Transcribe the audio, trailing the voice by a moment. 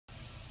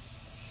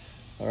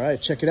All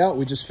right, check it out.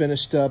 We just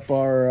finished up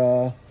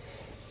our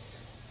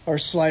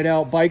slide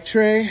out bike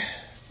tray.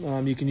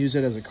 You can use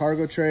it as a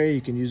cargo tray. You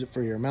can use it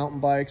for your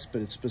mountain bikes,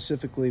 but it's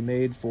specifically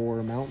made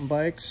for mountain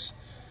bikes.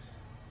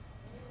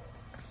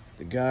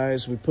 The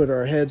guys, we put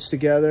our heads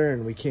together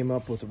and we came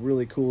up with a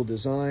really cool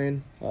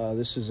design.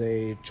 This is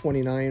a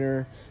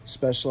 29er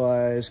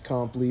Specialized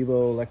Comp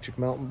Levo electric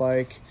mountain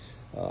bike.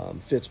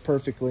 Fits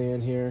perfectly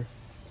in here.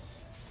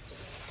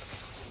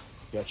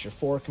 You got your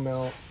fork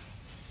mount.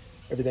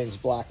 Everything's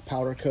black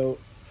powder coat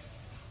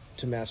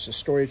to match the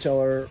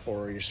Storyteller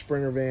or your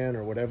Sprinter van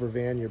or whatever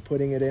van you're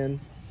putting it in.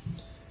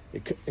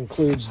 It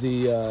includes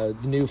the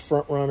new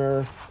Front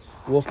Runner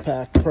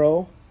Wolfpack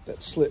Pro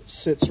that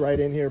sits right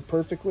in here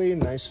perfectly,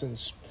 nice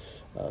and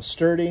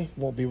sturdy.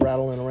 Won't be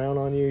rattling around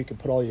on you. You can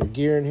put all your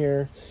gear in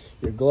here,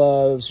 your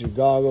gloves, your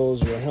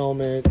goggles, your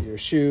helmet, your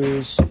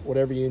shoes,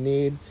 whatever you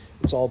need.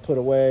 It's all put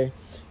away.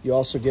 You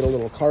also get a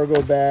little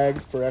cargo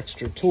bag for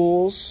extra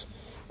tools.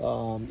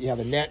 You have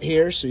a net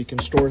here, so you can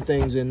store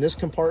things in this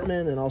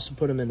compartment and also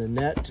put them in a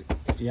net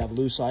if you have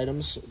loose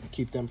items,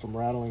 keep them from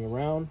rattling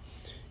around.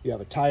 You have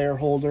a tire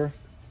holder.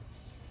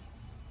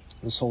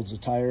 This holds the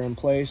tire in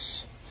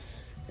place.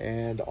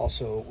 And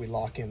also we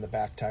lock in the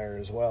back tire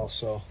as well.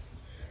 So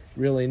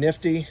really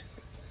nifty,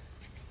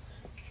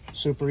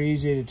 super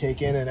easy to take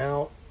in and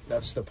out.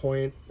 That's the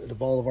point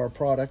of all of our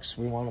products.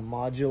 We want them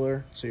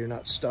modular, so you're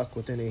not stuck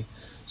with any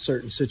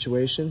certain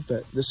situation.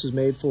 But this is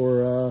made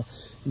for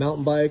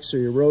mountain bikes or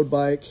your road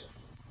bike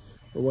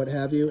or what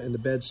have you. And the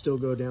beds still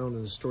go down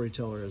in the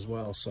Storyteller as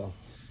well. So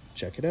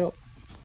check it out.